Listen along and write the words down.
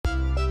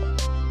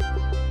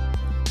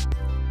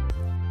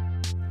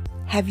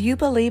Have you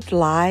believed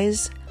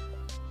lies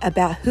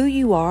about who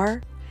you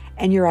are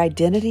and your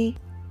identity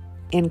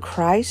in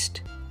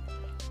Christ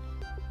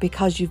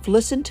because you've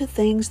listened to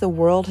things the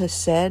world has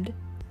said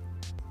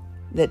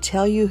that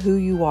tell you who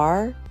you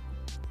are?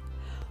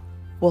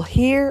 Well,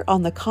 here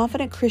on the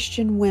Confident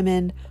Christian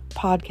Women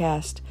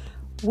podcast,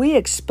 we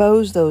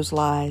expose those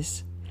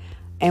lies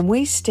and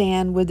we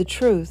stand with the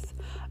truth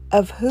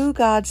of who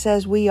God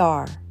says we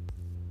are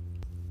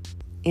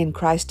in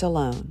Christ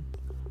alone.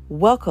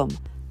 Welcome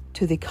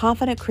to the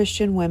Confident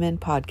Christian Women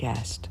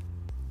podcast.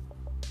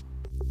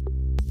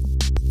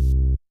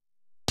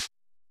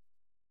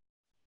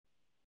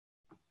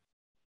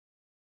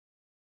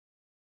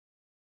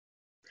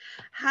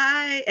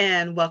 Hi,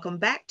 and welcome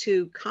back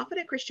to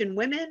Confident Christian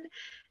Women.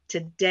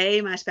 Today,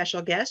 my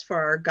special guest for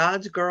our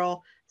God's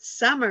Girl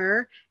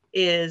Summer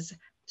is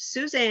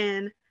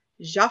Suzanne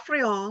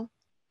Joffrion.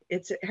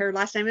 Her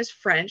last name is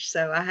French,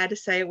 so I had to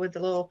say it with a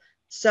little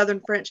Southern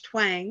French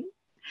twang.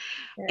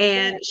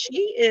 And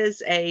she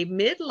is a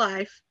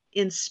midlife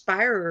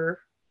inspirer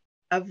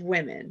of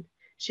women.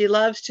 She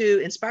loves to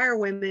inspire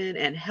women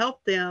and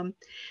help them.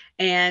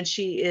 And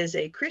she is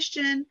a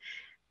Christian,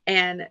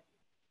 and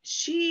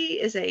she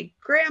is a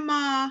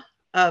grandma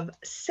of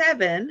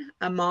 7,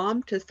 a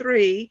mom to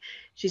 3.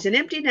 She's an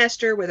empty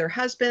nester with her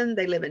husband.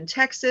 They live in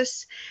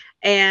Texas.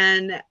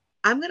 And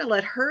I'm going to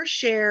let her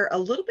share a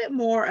little bit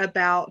more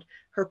about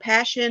her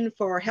passion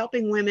for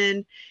helping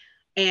women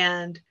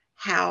and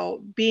how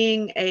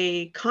being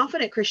a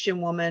confident Christian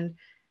woman,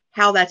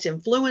 how that's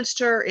influenced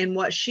her in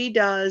what she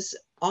does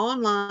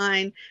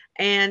online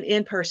and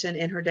in person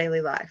in her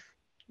daily life.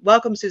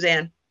 Welcome,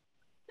 Suzanne.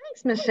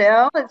 Thanks,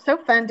 Michelle. It's so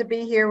fun to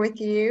be here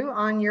with you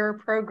on your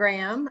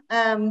program.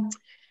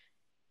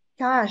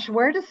 Gosh,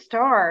 where to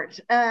start?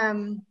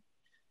 I've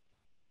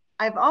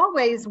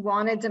always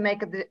wanted to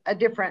make a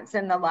difference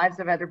in the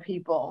lives of other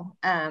people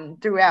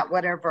throughout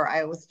whatever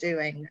I was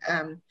doing,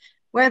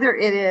 whether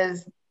it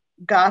is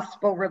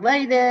gospel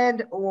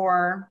related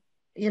or,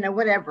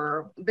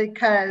 whatever,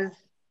 because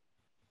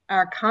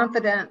our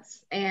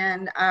confidence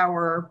and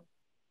our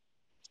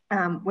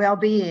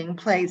well-being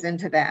plays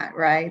into that,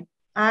 right?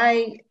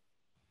 I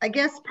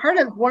guess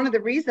one of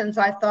the reasons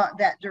I thought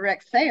that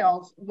direct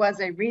sales was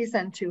a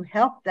reason to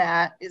help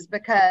that is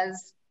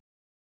because,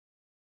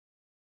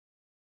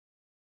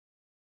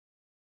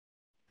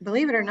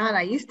 believe it or not,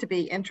 I used to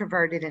be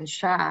introverted and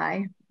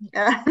shy.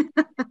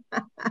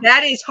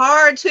 That is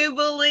hard to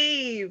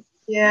believe.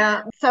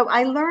 Yeah. So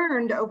I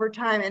learned over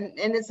time, and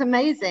it's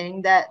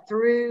amazing that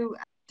through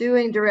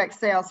doing direct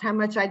sales, how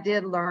much I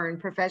did learn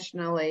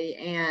professionally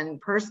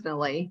and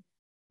personally.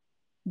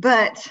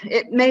 But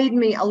it made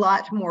me a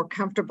lot more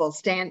comfortable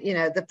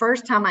the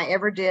first time I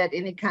ever did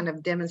any kind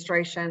of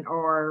demonstration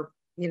or,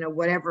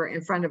 whatever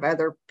in front of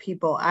other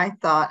people, I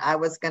thought I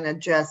was going to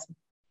just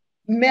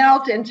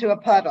melt into a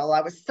puddle.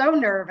 I was so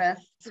nervous,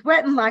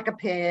 sweating like a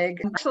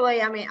pig.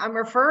 Actually, I'm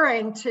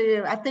referring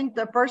to, I think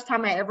the first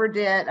time I ever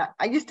did,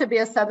 I used to be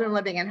a Southern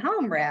Living and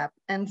Home rep.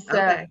 And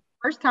so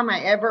first time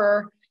I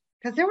ever,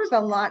 because there was a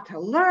lot to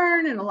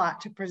learn and a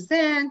lot to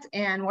present.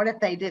 And what if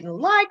they didn't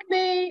like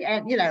me?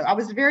 And, I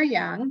was very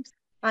young.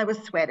 I was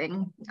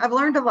sweating. I've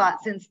learned a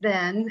lot since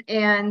then.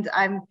 And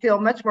I feel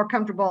much more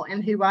comfortable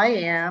in who I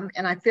am.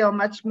 And I feel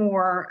much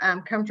more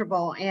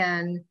comfortable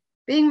in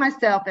being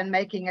myself and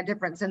making a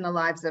difference in the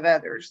lives of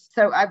others.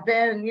 So I've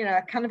been,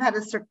 I kind of had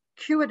a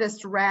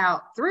circuitous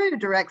route through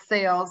direct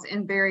sales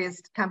in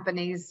various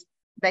companies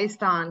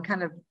based on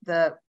kind of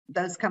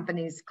those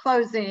companies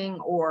closing,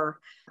 or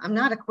I'm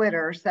not a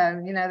quitter.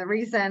 So, the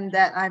reason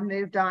that I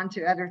moved on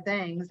to other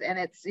things, and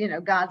it's,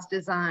 God's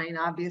design,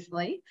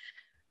 obviously,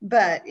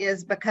 but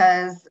is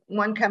because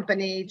one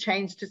company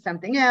changed to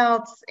something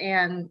else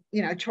and,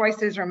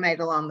 choices are made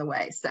along the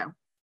way. So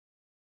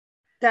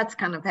that's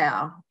kind of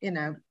how,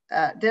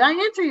 did I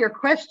answer your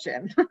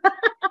question?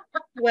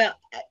 Well,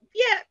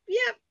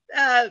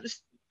 yeah,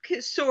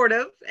 sort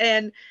of.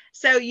 And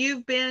so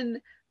you've been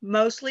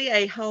mostly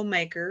a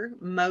homemaker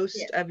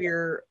most of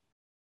your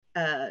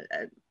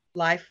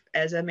life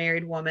as a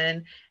married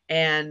woman.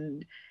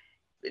 And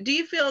do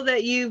you feel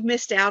that you've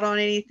missed out on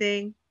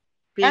anything?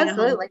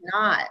 Absolutely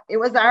not. It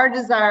was our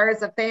desire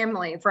as a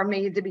family for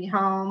me to be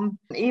home,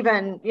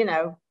 even,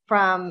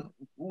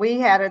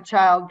 we had a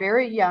child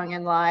very young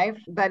in life,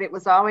 but it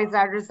was always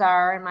our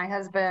desire. And my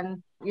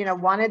husband,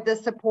 wanted the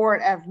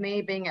support of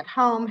me being at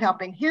home,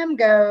 helping him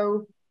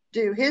go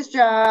do his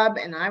job.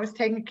 And I was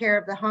taking care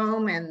of the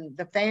home and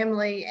the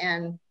family.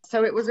 And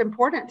so it was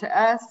important to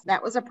us.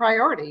 That was a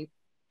priority.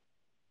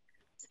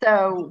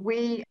 So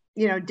we,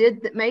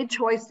 made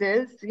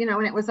choices,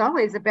 and it was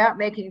always about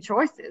making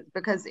choices,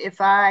 because if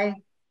I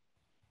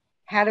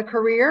had a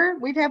career,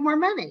 we'd have more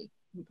money.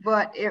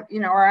 But if,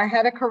 or I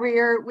had a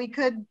career, we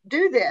could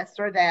do this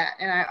or that.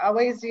 And I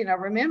always,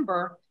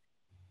 remember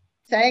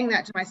saying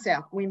that to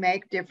myself. We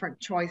make different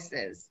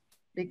choices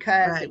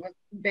because it was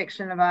a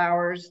conviction of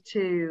ours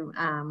to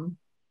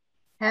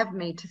have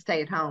me to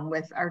stay at home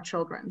with our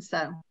children.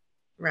 So.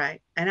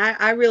 Right. And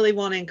I really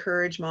want to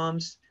encourage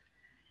moms,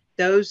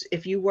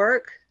 if you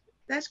work,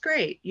 that's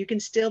great. You can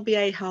still be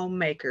a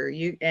homemaker.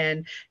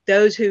 And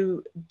those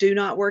who do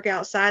not work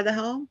outside the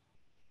home,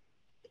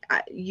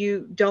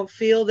 you don't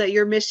feel that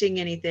you're missing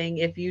anything.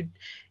 If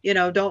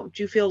don't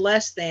you feel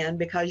less than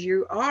because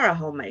you are a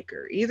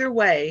homemaker. Either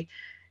way,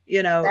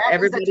 That is a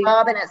everybody,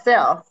 job in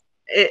itself.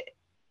 it,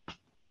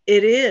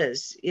 it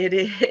is,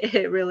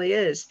 it really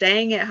is.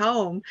 Staying at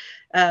home.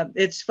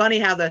 It's funny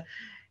how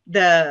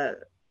the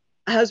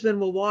husband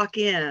will walk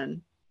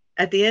in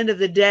at the end of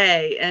the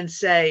day and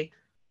say,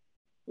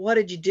 what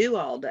did you do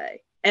all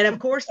day? And of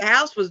course,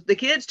 the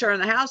kids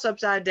turned the house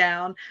upside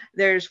down.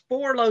 There's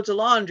 4 loads of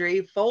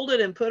laundry folded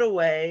and put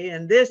away.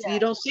 And this, Yeah. you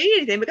don't see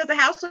anything because the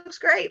house looks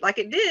great like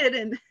it did.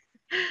 And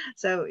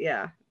so,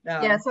 yeah.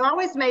 Yeah. So I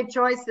always made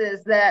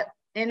choices that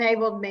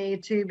enabled me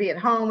to be at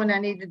home when I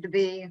needed to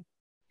be.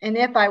 And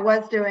if I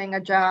was doing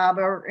a job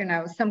or,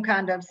 some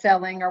kind of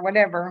selling or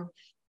whatever,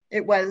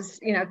 it was,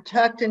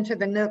 tucked into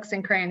the nooks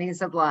and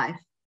crannies of life.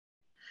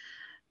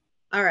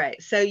 All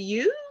right. So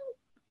you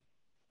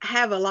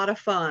have a lot of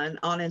fun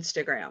on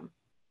Instagram.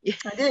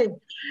 I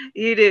do.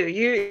 You do.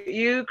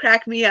 You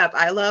crack me up.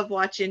 I love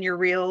watching your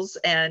reels,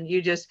 and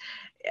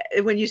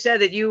when you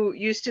said that you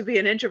used to be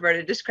an introvert,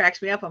 it just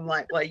cracks me up. I'm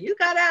like, well, you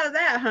got out of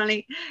that,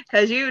 honey,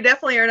 because you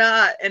definitely are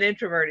not an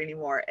introvert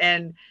anymore.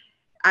 And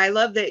I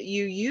love that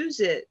you use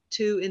it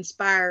to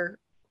inspire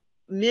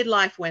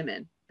midlife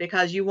women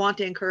because you want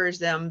to encourage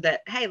them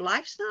that, hey,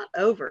 life's not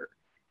over.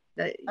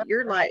 That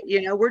you're like,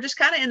 we're just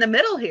kind of in the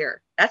middle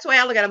here. That's the way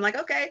I look at it. I'm like,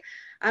 okay,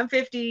 I'm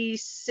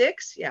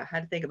 56. Yeah, I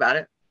had to think about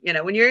it.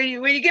 When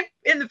you get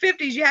in the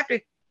 50s, you have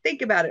to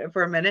think about it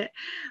for a minute.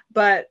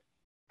 But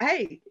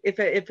hey,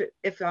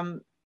 if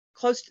I'm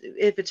close,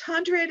 if it's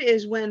 100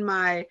 is when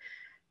my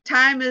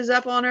time is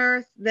up on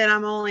earth, then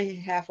I'm only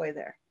halfway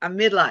there. I'm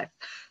midlife.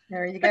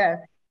 There you go.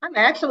 I'm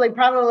actually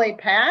probably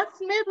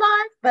past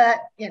midlife,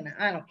 but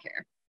I don't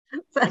care.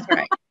 That's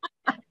right.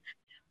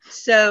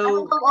 So I'm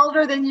a little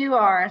older than you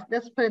are.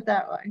 Let's put it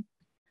that way.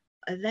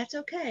 That's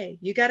okay.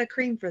 You got a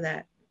cream for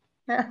that.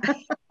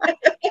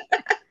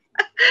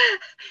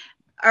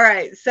 All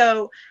right.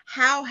 So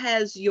how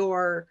has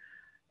your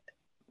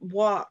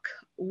walk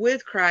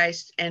with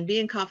Christ and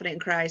being confident in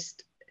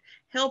Christ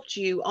helped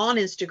you on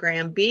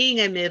Instagram, being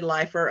a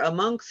midlifer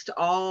amongst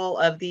all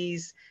of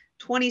these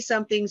 20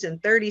 somethings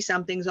and 30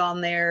 somethings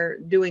on there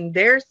doing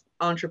their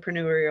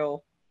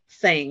entrepreneurial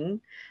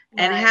thing?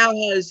 Right. And how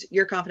has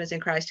your confidence in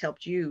Christ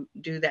helped you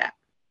do that?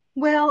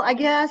 Well, I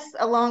guess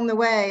along the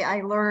way,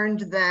 I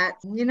learned that,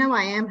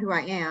 I am who I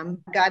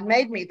am. God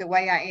made me the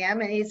way I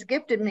am, and He's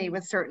gifted me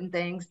with certain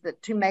things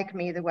to make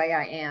me the way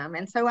I am.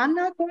 And so I'm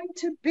not going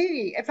to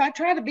if I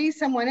try to be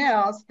someone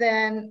else,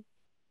 then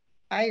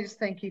I just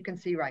think you can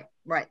see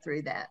right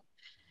through that.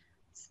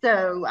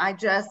 So I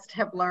just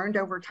have learned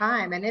over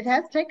time, and it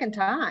has taken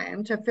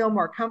time to feel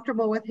more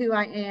comfortable with who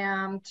I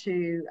am,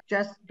 to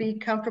just be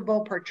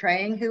comfortable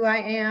portraying who I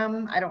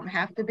am. I don't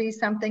have to be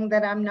something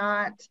that I'm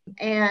not.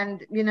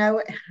 And,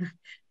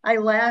 I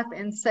laugh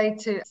and say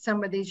to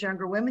some of these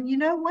younger women,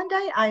 one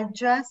day I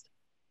just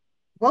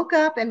woke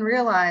up and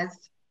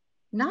realized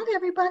not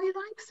everybody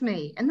likes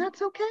me, and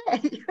that's okay.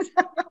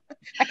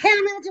 I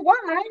can't imagine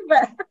why,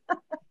 but.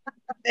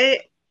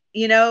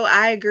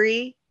 I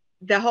agree.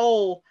 The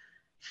whole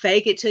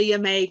fake it till you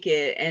make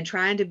it and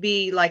trying to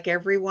be like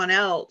everyone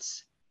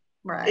else,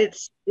 right?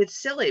 It's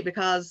silly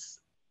because,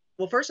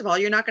 well, first of all,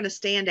 you're not going to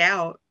stand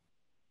out.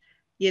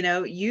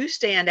 You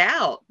stand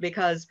out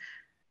because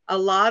a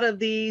lot of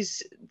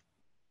these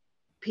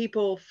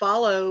people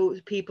follow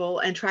people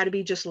and try to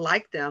be just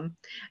like them,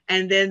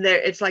 and then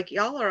it's like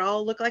y'all are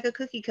all look like a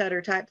cookie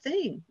cutter type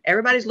thing.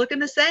 Everybody's looking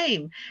the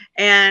same,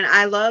 and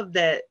I love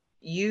that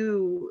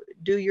you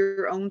do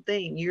your own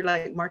thing. You're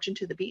like marching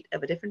to the beat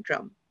of a different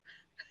drum.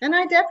 And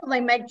I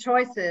definitely make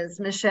choices,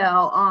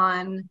 Michelle,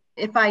 on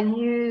if I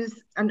use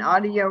an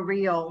audio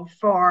reel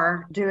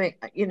for doing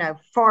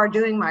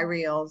my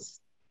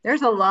reels.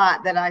 There's a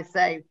lot that I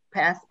say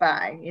pass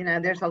by.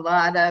 There's a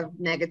lot of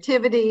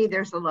negativity.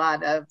 There's a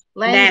lot of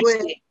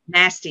language.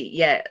 Nasty.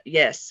 Yeah.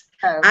 Yes.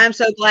 Oh. I'm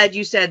so glad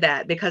you said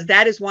that, because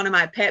that is one of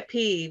my pet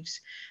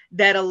peeves,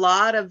 that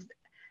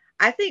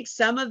I think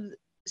some of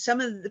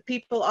the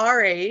people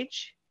our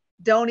age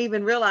don't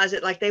even realize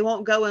it. Like, they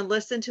won't go and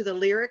listen to the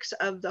lyrics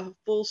of the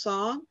full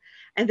song,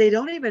 and they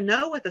don't even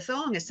know what the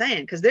song is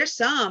saying. Because there's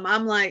some,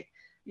 I'm like,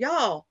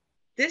 y'all,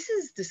 this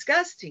is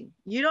disgusting.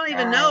 You don't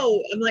even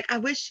know. I'm like, I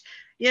wish,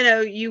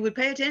 you would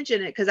pay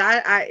attention. Because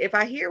if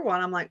I hear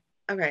one, I'm like,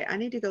 okay, I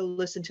need to go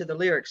listen to the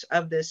lyrics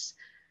of this.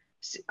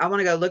 I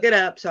want to go look it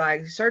up. So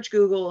I search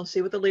Google and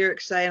see what the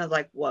lyrics say. And I was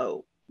like,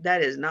 whoa,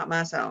 that is not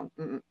my song.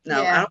 No,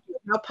 yeah. I don't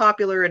know how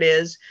popular it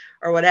is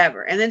or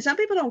whatever. And then some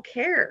people don't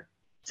care.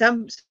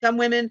 Some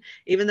women,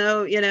 even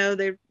though,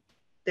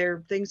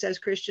 they're things as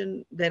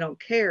Christian, they don't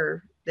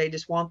care. They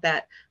just want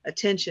that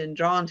attention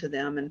drawn to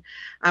them. And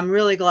I'm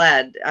really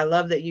glad. I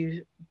love that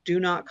you do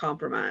not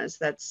compromise.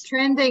 That's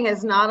trending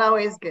is not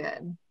always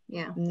good.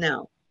 Yeah.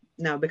 No,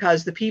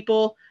 because the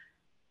people,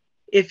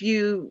 if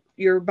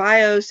your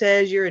bio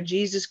says you're a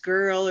Jesus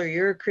girl or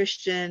you're a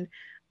Christian,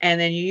 and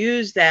then you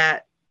use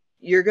that,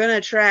 you're going to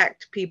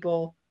attract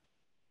people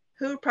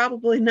who are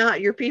probably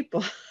not your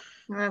people.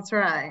 That's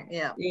right.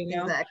 Yeah, you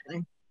know,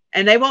 exactly.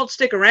 and they won't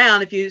stick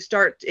around if you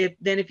start,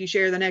 if you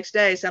share the next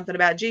day something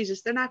about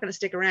Jesus, they're not going to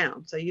stick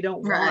around. So you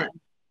don't Right.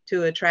 want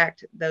to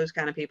attract those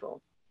kind of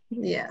people.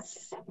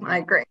 Yes, I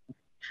agree.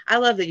 I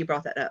love that you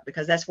brought that up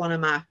because that's one of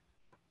my,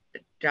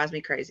 it drives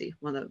me crazy,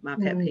 one of my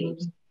pet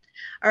peeves.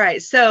 All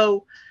right,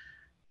 so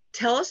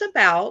tell us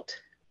about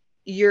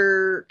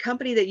your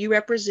company that you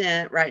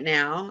represent right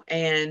now.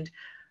 And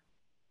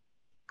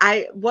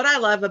what I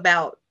love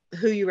about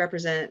who you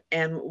represent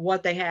and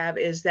what they have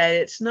is that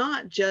it's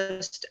not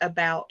just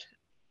about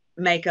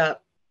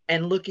makeup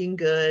and looking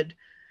good.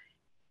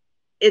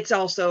 It's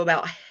also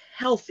about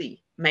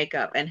healthy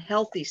makeup and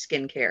healthy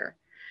skincare.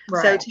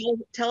 Right. So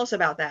tell us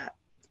about that.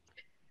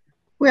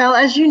 Well,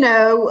 as you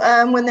know,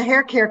 when the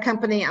hair care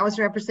company I was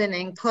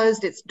representing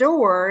closed its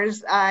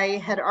doors, I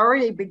had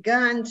already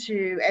begun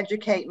to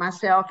educate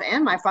myself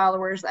and my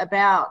followers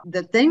about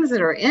the things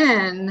that are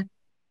in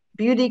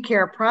beauty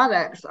care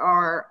products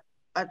are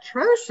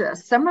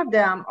atrocious. Some of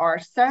them are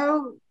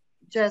so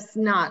just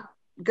not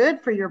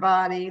good for your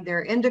body.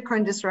 They're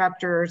endocrine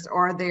disruptors,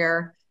 or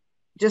they're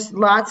just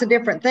lots of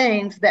different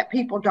things that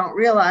people don't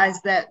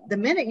realize that the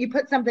minute you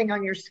put something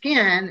on your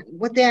skin,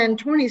 within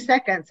 20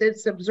 seconds,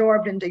 it's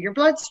absorbed into your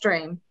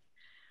bloodstream.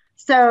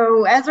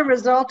 So as a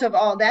result of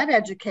all that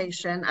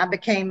education, I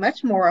became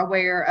much more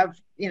aware of,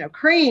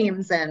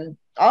 creams and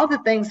all the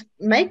things,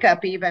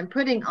 makeup even,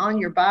 putting on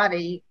your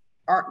body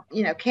are,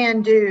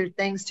 can do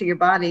things to your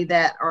body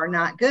that are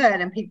not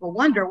good. And people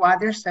wonder why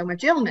there's so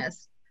much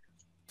illness.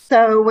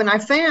 So when I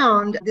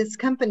found this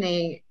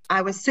company,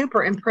 I was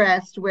super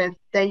impressed with,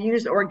 they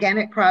use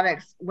organic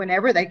products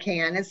whenever they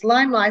can. It's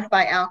Lime Life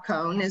by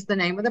Alcone is the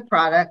name of the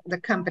product, the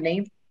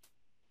company.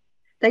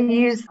 They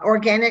use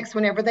organics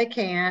whenever they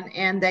can,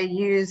 and they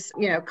use,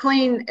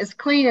 clean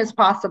as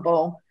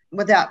possible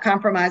without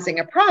compromising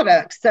a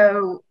product.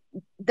 So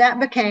that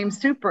became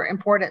super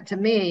important to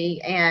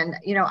me. And,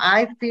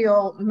 I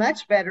feel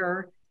much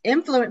better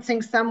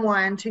influencing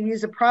someone to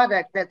use a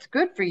product that's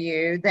good for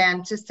you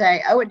than to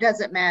say, oh, it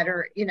doesn't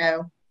matter,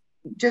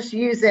 just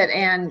use it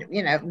and,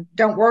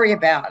 don't worry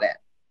about it.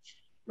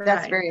 Right.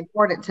 That's very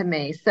important to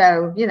me.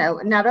 So,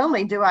 not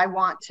only do I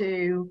want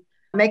to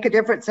make a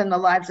difference in the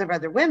lives of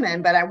other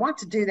women, but I want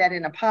to do that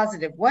in a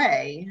positive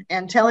way.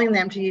 And telling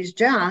them to use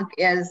junk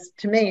is,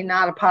 to me,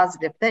 not a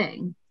positive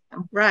thing.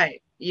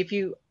 Right. If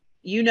you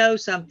know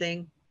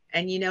something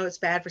and you know it's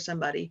bad for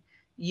somebody,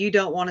 you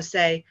don't want to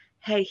say,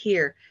 hey,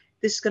 here,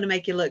 this is going to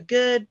make you look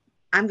good.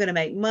 I'm going to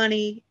make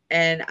money,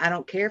 and I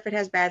don't care if it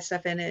has bad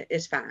stuff in it.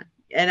 It's fine.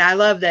 And I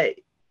love that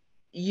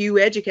you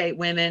educate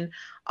women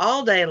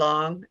all day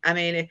long. I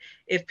mean,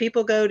 if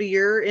people go to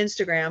your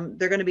Instagram,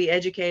 they're going to be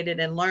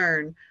educated and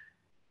learn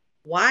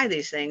why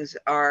these things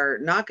are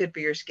not good for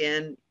your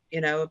skin.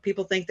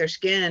 People think their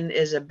skin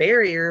is a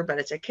barrier, but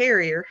it's a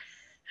carrier.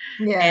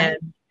 Yeah.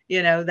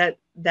 And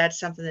that's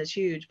something that's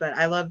huge. But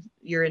I love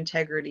your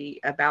integrity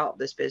about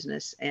this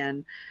business.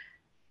 And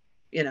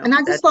and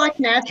I just like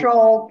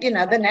natural,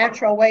 the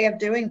natural way of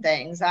doing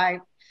things.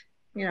 I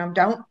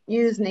don't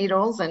use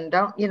needles, and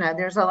don't,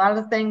 there's a lot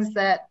of things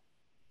that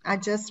I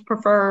just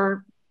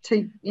prefer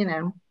to,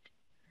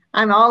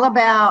 I'm all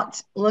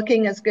about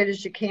looking as good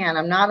as you can.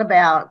 I'm not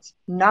about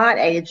not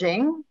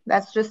aging.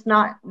 That's just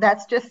not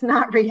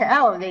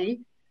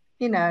reality,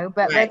 but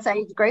right. Let's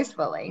age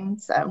gracefully.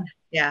 So.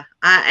 Yeah.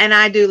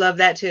 I do love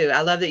that too.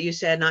 I love that you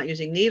said not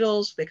using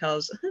needles,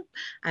 because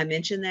I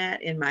mentioned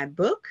that in my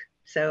book.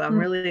 So I'm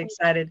really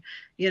excited.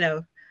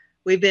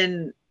 We've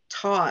been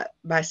taught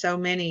by so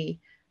many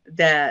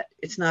that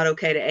it's not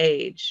okay to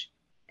age.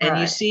 And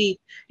right. you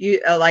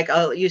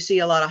see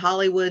a lot of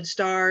Hollywood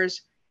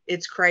stars.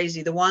 It's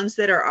crazy. The ones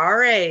that are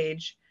our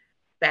age,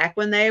 back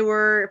when they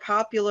were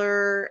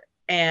popular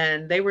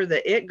and they were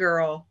the it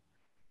girl,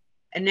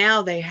 and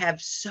now they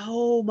have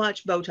so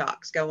much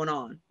Botox going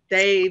on.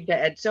 They've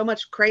had so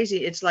much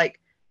crazy. It's like,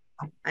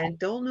 I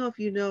don't know if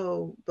you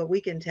know, but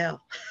we can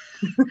tell.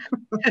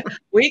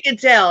 We can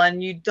tell,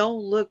 and it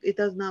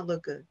does not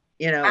look good.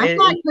 I'm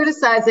not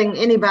criticizing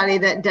anybody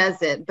that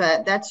does it,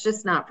 but that's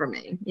just not for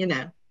me.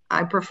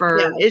 I prefer.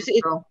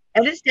 Yeah,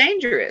 and it's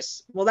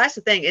dangerous. Well, that's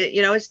the thing.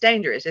 It's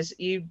dangerous.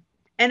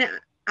 And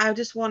I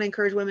just want to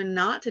encourage women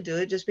not to do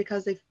it, just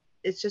because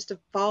it's just a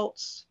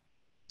false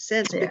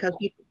sense, because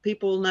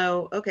people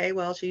know, okay,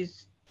 well,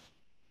 she's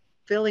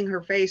filling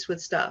her face with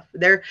stuff.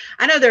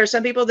 I know there are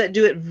some people that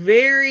do it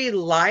very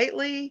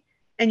lightly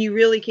and you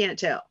really can't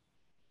tell.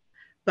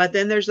 But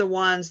then there's the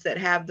ones that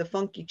have the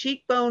funky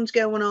cheekbones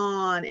going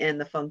on and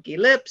the funky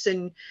lips,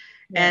 and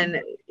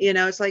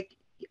it's like,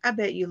 I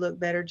bet you look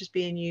better just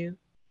being you.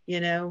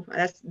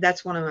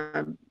 That's one of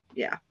my,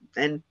 yeah.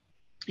 And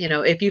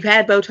if you've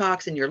had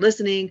Botox and you're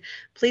listening,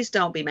 please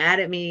don't be mad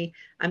at me.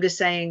 I'm just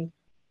saying,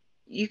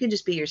 you can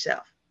just be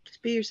yourself.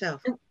 Just be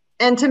yourself.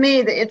 And to me,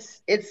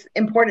 it's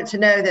important to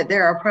know that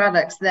there are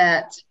products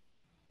that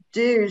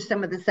do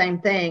some of the same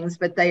things,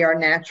 but they are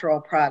natural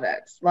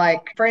products.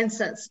 Like, for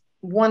instance,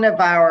 one of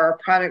our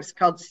products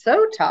called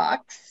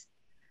Sotox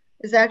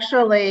is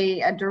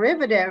actually a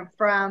derivative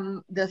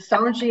from the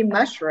sonji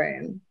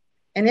mushroom,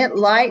 and it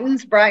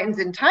lightens, brightens,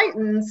 and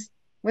tightens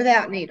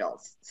without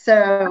needles.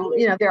 So,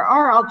 there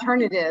are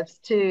alternatives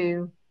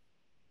to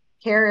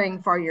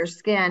caring for your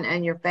skin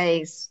and your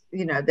face,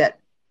 that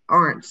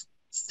aren't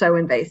so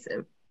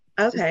invasive.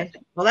 Okay.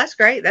 Well, that's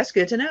great. That's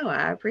good to know.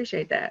 I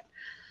appreciate that.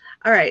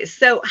 All right.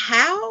 So,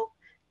 how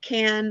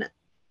can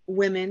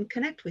women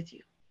connect with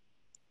you?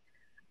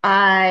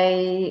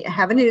 I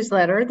have a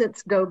newsletter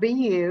that's Go Be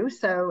You,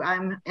 so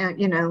I'm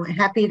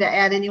happy to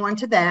add anyone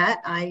to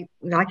that.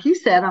 Like you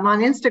said, I'm on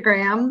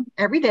Instagram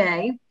every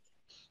day.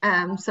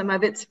 Some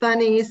of it's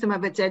funny, some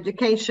of it's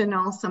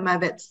educational, some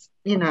of it's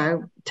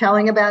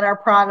telling about our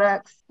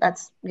products.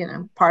 That's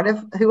part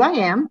of who I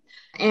am.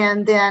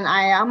 And then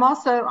I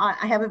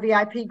have a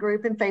VIP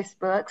group in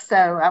Facebook, so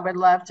I would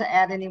love to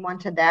add anyone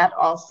to that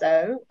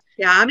also.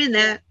 Yeah, I'm in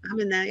that. I'm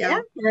in that, Yeah,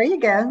 y'all. there you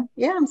go.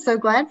 Yeah, I'm so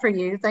glad for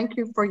you. Thank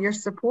you for your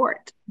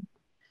support.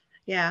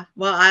 Yeah.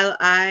 Well,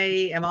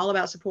 I am all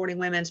about supporting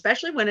women,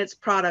 especially when it's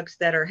products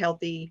that are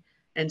healthy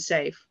and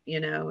safe. I've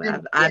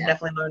Yeah,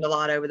 definitely learned a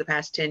lot over the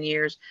past 10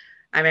 years.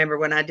 I remember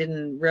when I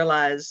didn't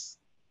realize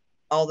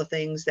all the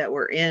things that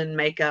were in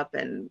makeup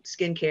and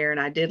skincare, and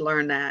I did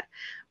learn that.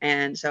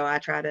 And so I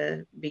try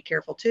to be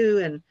careful too,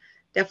 and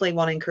definitely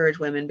want to encourage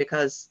women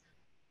because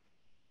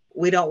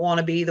we don't want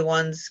to be the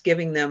ones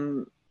giving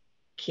them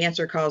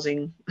cancer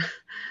causing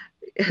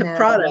no,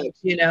 products,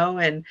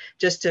 and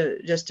just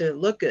to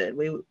look good.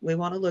 We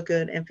want to look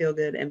good and feel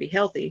good and be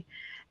healthy.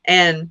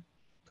 And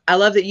I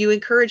love that you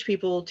encourage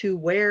people to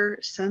wear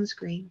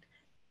sunscreen.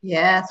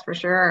 yes, for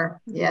sure.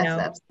 You Yes, know,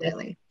 that's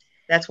absolutely.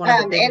 that's one of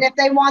the And biggest. if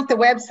they want the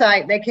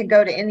website, they can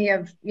go to any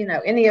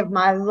of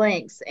my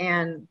links,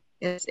 and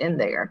it's in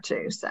there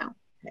too. So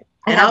I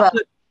And have I'll a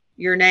put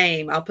your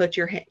name. I'll put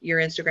your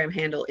Instagram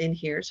handle in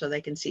here so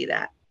they can see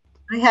that.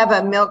 I have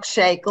a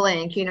milkshake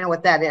link. You know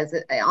what that is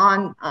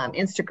on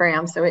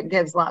Instagram, so it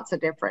gives lots of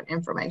different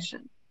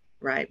information.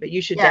 Right, but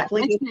you should Yeah,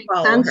 definitely go mentioning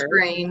follow her.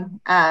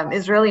 sunscreen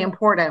is really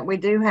important. We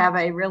do have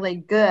a really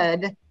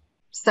good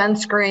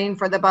sunscreen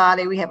for the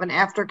body. We have an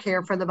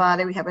aftercare for the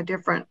body. We have a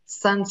different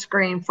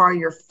sunscreen for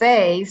your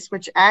face,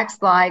 which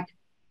acts like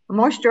a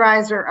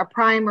moisturizer, a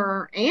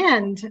primer,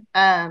 and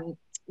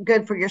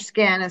good for your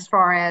skin as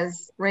far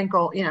as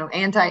wrinkle,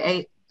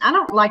 anti-age. I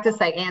don't like to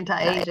say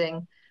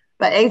anti-aging,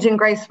 but aging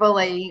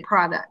gracefully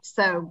products.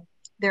 So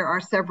there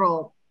are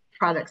several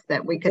products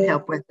that we could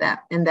help with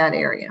that in that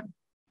area.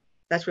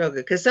 That's real good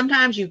because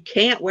sometimes you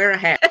can't wear a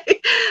hat,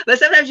 but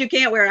sometimes you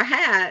can't wear a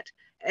hat,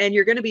 and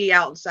you're going to be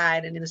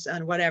outside and in the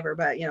sun, whatever.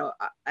 But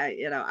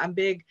I'm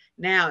big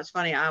now. It's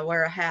funny. I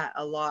wear a hat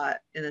a lot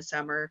in the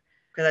summer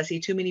because I see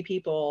too many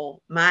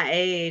people my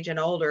age and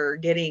older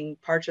getting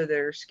parts of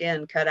their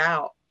skin cut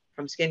out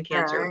from skin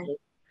cancer. Right.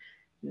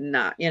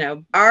 Not,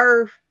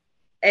 our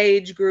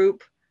age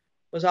group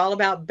was all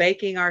about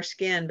baking our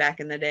skin back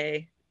in the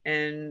day,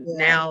 and Yeah,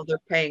 now they're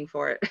paying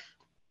for it.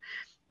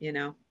 you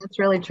know. that's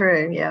really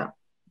true. Yeah.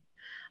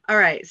 All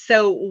right.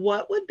 So,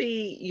 what would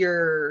be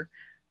your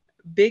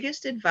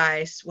biggest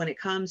advice when it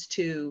comes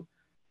to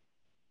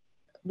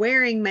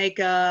wearing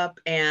makeup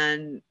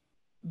and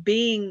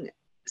being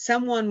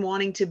someone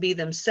wanting to be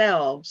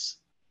themselves,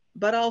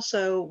 but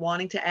also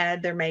wanting to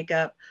add their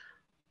makeup?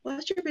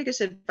 What's your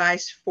biggest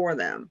advice for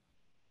them?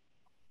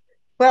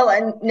 Well,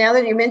 and now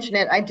that you mention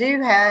it, I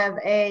do have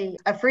a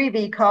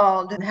freebie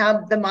called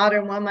How the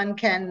Modern Woman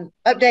Can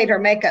Update Her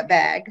Makeup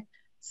Bag.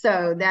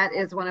 So that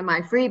is one of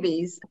my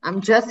freebies.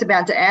 I'm just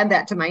about to add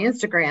that to my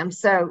Instagram.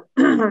 So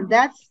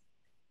that's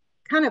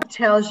kind of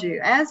tells you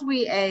as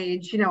we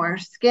age, our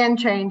skin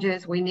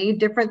changes, we need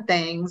different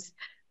things.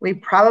 We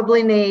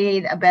probably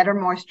need a better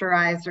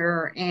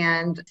moisturizer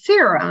and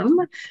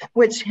serum,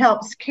 which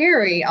helps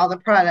carry all the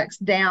products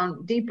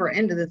down deeper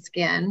into the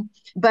skin.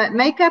 But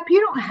makeup, you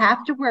don't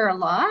have to wear a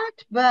lot,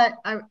 but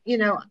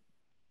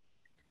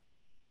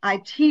I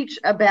teach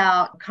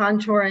about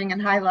contouring and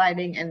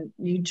highlighting, and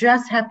you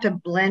just have to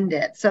blend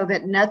it so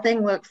that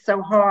nothing looks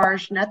so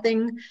harsh,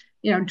 nothing,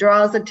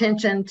 draws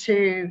attention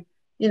to,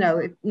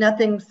 if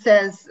nothing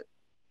says,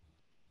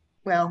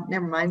 well,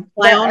 never mind.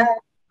 But Clown?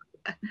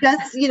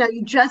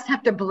 you just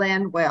have to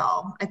blend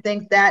well. I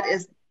think that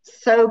is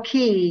so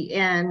key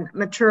in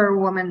mature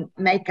woman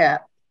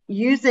makeup.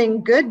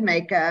 Using good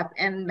makeup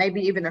and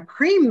maybe even a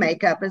cream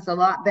makeup is a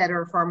lot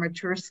better for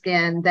mature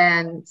skin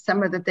than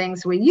some of the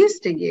things we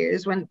used to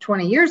use when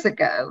 20 years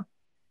ago,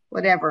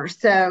 whatever.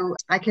 So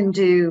I can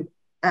do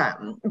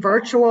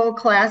virtual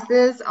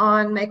classes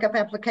on makeup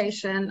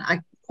application. I,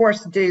 of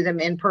course, do them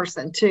in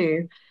person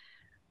too.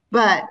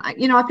 But, I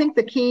think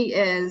the key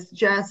is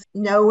just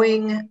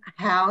knowing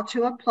how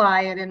to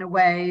apply it in a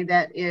way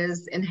that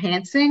is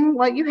enhancing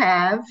what you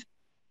have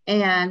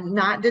and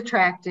not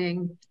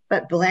detracting,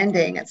 but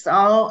blending. It's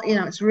all,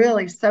 it's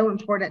really so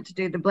important to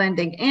do the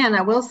blending. And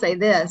I will say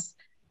this,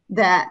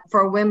 that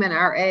for women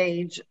our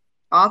age,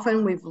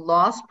 often we've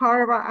lost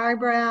part of our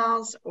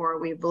eyebrows,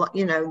 or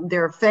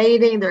they're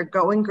fading, they're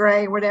going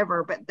gray,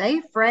 whatever, but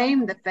they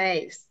frame the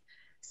face.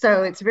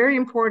 So it's very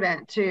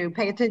important to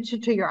pay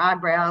attention to your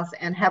eyebrows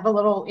and have a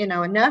little,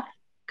 enough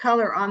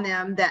color on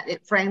them that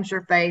it frames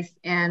your face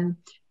and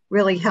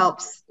really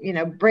helps,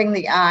 bring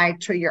the eye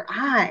to your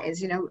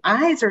eyes.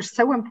 Eyes are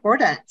so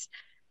important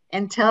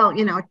and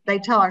they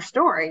tell our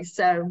story.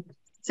 So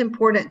it's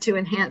important to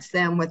enhance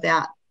them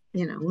without,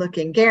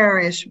 looking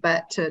garish,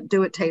 but to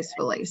do it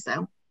tastefully.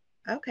 So.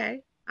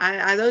 Okay.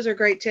 Those are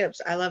great tips.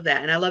 I love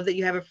that. And I love that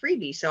you have a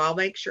freebie. So I'll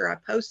make sure I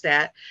post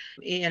that,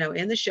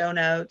 in the show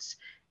notes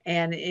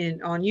and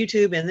on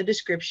YouTube in the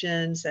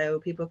description,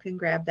 so people can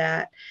grab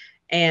that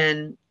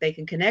and they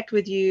can connect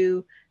with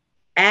you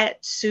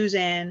at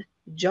Suzanne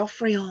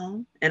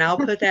Joffrion. And I'll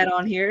put that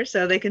on here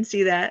so they can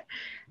see that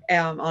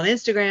on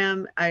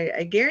Instagram.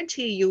 I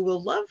guarantee you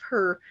will love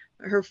her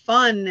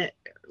fun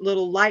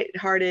little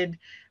lighthearted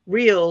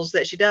reels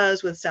that she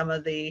does with some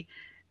of the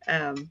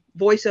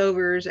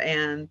voiceovers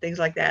and things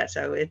like that.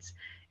 So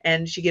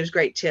and she gives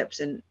great tips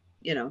and,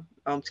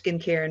 on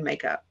skincare and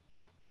makeup.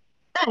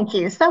 Thank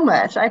you so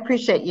much. I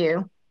appreciate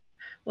you.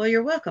 Well,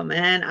 you're welcome.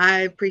 And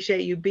I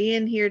appreciate you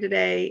being here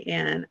today.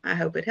 And I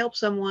hope it helps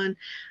someone.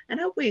 And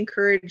I hope we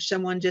encourage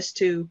someone just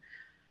to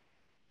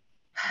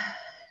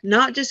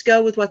not just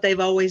go with what they've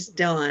always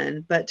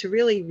done, but to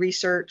really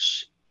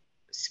research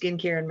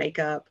skincare and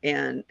makeup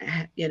and,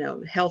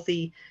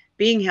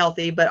 being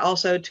healthy, but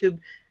also to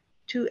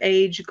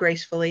age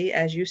gracefully,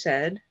 as you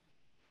said,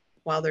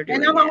 while they're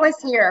doing it. And I'm always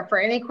here for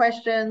any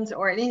questions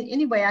or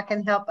any way I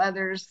can help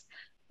others,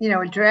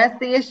 address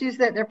the issues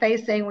that they're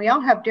facing. We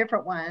all have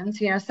different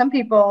ones. Some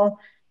people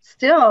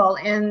still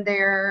in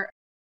their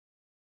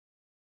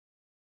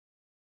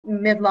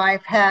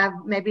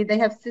midlife maybe they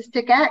have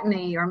cystic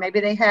acne, or maybe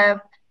they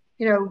have,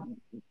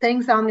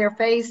 things on their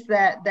face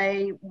that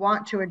they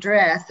want to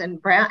address.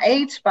 And brown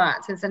age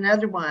spots is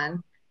another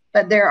one.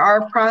 But there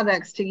are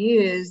products to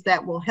use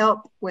that will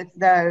help with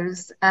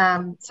those.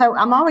 So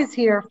I'm always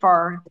here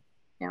for,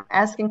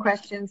 asking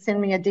questions,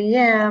 send me a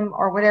DM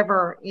or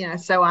whatever,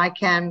 so I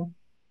can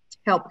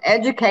help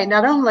educate,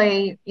 not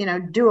only,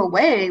 do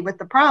away with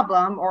the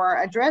problem or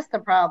address the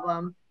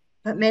problem,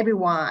 but maybe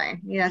why,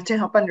 to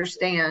help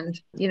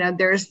understand.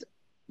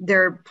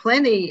 There are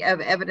plenty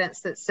of evidence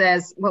that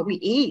says what we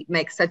eat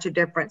makes such a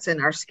difference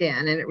in our skin,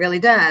 and it really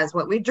does.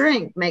 What we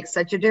drink makes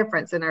such a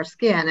difference in our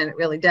skin, and it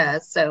really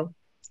does. So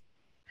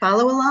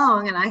follow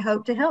along, and I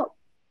hope to help.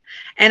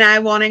 And I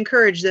want to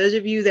encourage those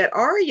of you that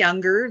are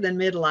younger than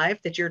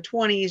midlife, that you're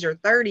 20s or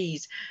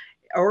 30s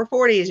or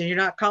 40s and you're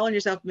not calling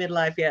yourself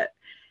midlife yet,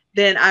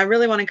 then I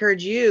really want to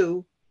encourage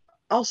you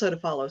also to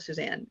follow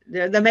Suzanne.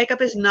 The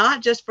makeup is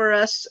not just for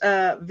us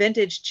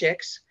vintage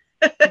chicks.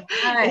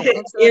 Right,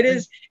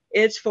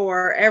 it's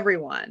for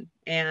everyone,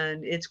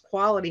 and it's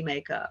quality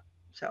makeup.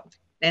 So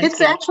it's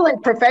actually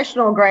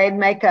professional grade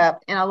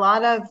makeup, and a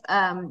lot of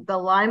the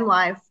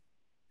Limelife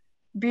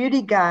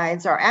beauty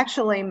guides are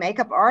actually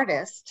makeup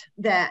artists.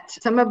 That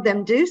some of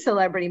them do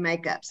celebrity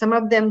makeup, some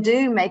of them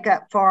do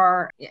makeup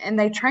and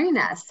they train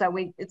us. So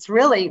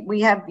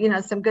we have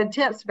some good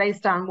tips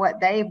based on what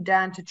they've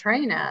done to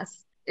train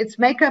us. It's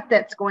makeup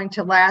that's going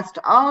to last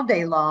all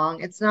day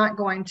long. It's not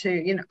going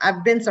to,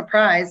 I've been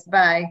surprised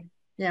by,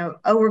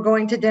 we're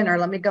going to dinner,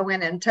 let me go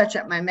in and touch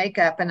up my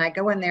makeup, and I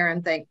go in there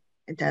and think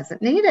it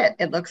doesn't need it.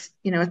 It looks,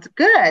 it's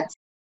good.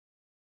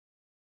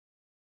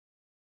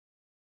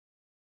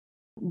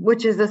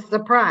 Which is a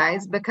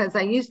surprise, because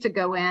I used to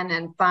go in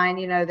and find,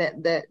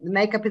 that the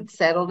makeup had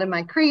settled in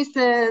my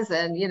creases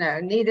and,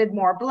 needed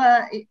more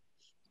blood.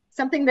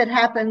 Something that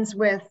happens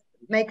with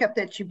makeup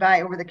that you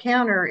buy over the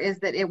counter is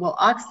that it will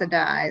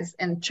oxidize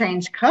and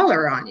change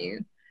color on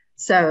you.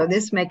 So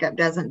this makeup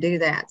doesn't do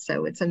that.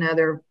 So it's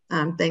another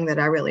thing that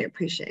I really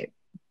appreciate.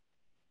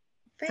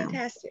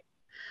 Fantastic.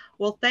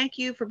 Well, thank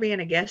you for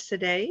being a guest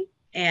today.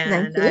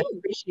 And I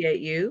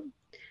appreciate you.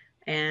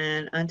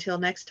 And until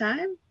next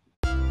time.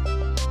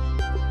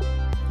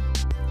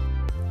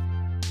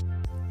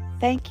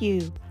 Thank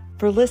you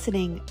for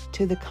listening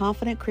to the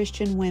Confident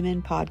Christian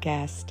Women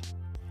podcast.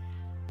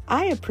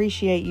 I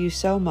appreciate you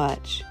so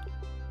much.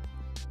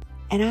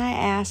 And I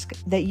ask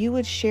that you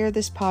would share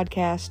this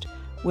podcast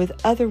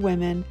with other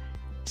women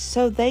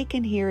so they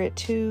can hear it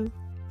too,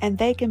 and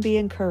they can be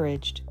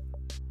encouraged.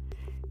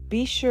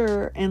 Be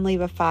sure and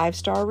leave a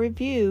 5-star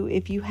review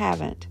if you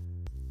haven't.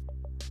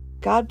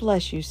 God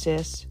bless you,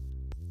 sis.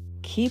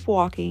 Keep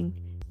walking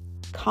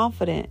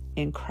confident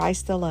in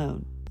Christ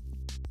alone.